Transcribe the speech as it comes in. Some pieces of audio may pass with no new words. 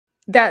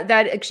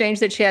that exchange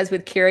that she has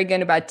with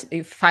Kerrigan about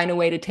find a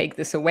way to take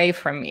this away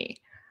from me.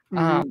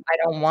 I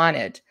don't want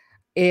it,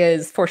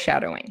 is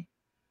foreshadowing.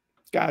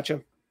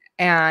 Gotcha.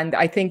 And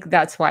I think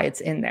that's why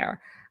it's in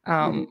there.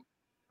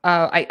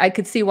 I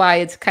could see why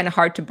it's kind of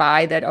hard to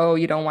buy that, oh,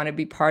 you don't want to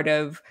be part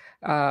of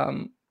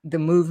the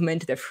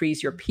movement that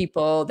frees your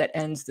people, that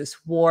ends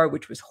this war,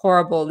 which was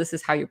horrible. This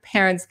is how your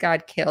parents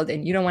got killed,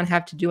 and you don't want to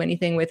have to do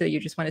anything with it. You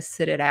just want to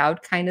sit it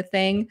out kind of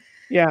thing.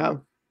 Yeah.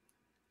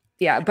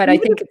 Yeah, but I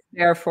think it's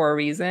there for a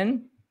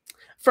reason.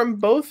 From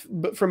both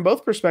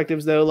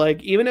perspectives, though,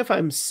 like even if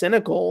I'm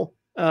cynical,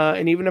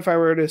 and even if I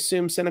were to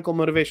assume cynical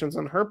motivations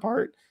on her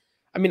part,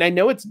 I mean, I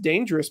know it's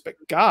dangerous, but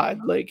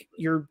God, like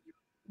you're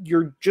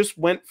just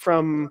went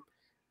from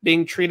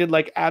being treated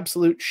like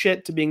absolute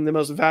shit to being the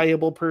most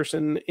valuable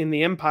person in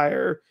the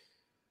empire,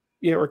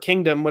 you know, or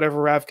kingdom, whatever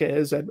Ravka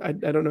is. I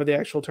don't know the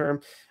actual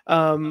term.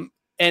 And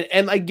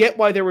I get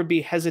why there would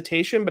be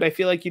hesitation, but I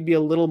feel like you'd be a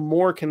little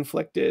more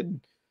conflicted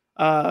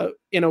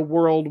in a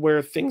world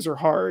where things are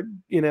hard,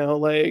 you know,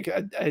 like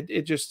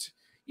it just,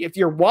 if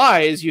you're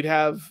wise, you'd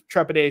have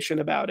trepidation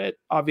about it,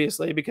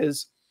 obviously,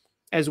 because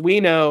as we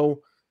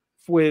know,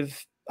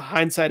 with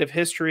hindsight of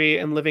history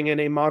and living in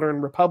a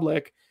modern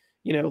republic,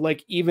 you know,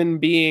 like even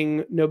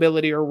being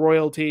nobility or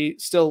royalty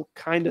still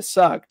kind of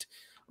sucked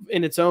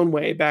in its own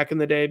way back in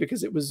the day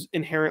because it was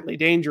inherently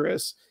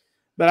dangerous.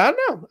 But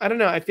I don't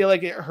know. I feel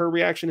like her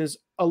reaction is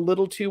a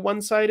little too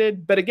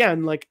one-sided, but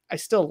again, like I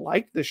still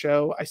liked the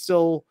show.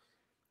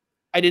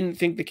 I didn't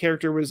think the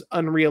character was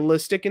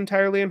unrealistic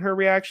entirely in her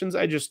reactions.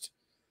 I don't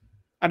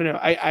know.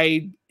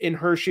 I in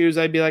her shoes,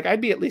 I'd be like,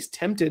 I'd be at least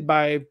tempted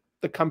by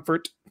the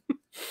comfort.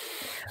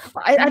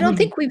 I don't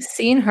think we've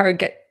seen her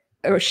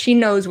or she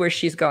knows where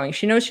she's going.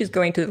 She knows she's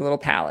going to the little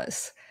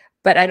palace,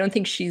 but I don't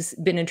think she's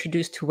been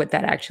introduced to what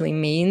that actually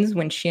means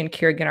when she and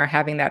Kerrigan are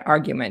having that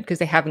argument, because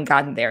they haven't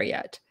gotten there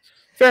yet.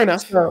 Fair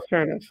enough.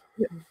 Fair enough.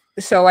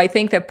 So I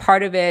think that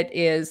part of it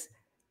is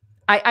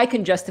I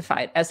can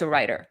justify it as a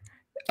writer.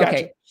 Gotcha.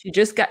 Okay, she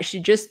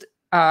just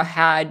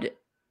had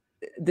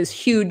this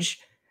huge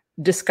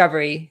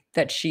discovery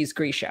that she's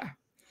Grisha.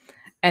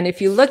 And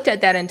if you looked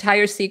at that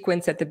entire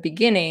sequence at the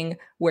beginning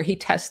where he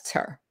tests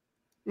her,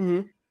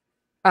 and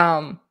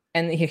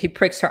he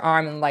pricks her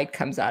arm and light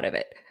comes out of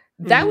it,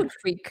 that would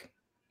freak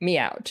me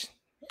out.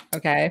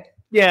 Okay.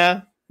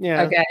 Yeah.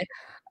 Yeah. Okay.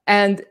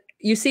 And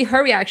you see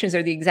her reactions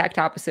are the exact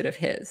opposite of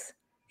his.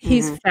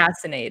 He's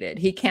fascinated.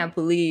 He can't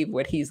believe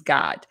what he's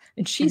got.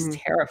 And she's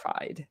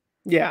terrified.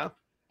 Yeah.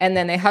 And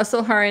then they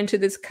hustle her into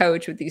this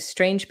coach with these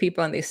strange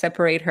people and they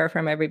separate her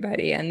from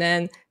everybody. And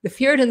then the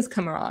Fjordans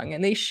come along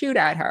and they shoot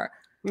at her.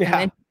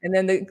 Yeah. And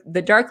then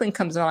the Darkling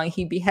comes along.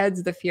 He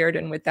beheads the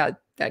Fjordan with that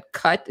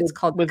cut. It's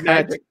called with cut.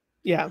 magic.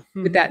 Yeah.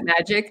 With that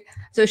magic.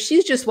 So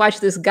she's just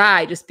watched this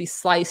guy just be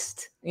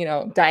sliced, you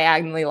know,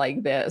 diagonally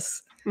like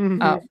this.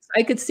 I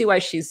could see why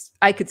she's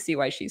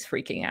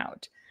freaking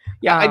out.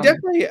 Yeah, I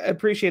definitely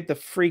appreciate the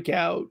freak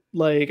out.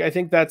 Like, I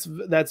think that's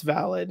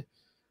valid.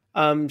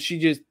 She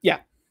just, yeah,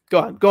 go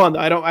on. Though.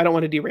 I don't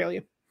want to derail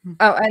you.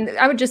 Oh, and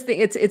I would just think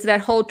it's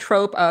that whole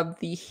trope of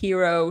the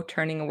hero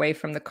turning away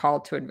from the call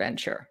to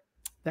adventure.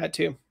 That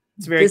too.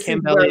 It's very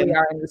Campbellian. Is where we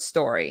are in the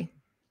story.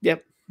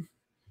 Yep.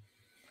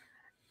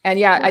 And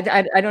yeah,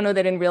 I don't know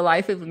that in real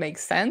life it would make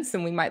sense,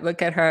 and we might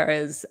look at her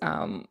as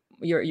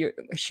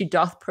she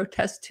doth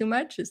protest too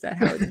much. Is that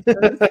how it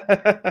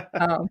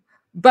is?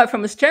 But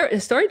from a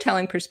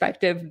storytelling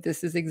perspective,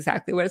 this is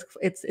exactly what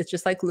it's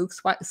just like Luke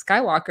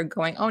Skywalker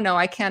going, oh no,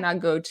 I cannot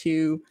go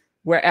to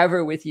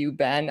wherever with you,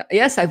 Ben.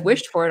 Yes, I've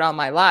wished for it all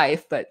my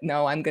life, but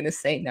no, I'm going to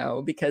say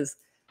no because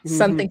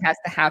something has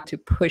to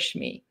push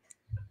me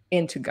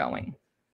into going.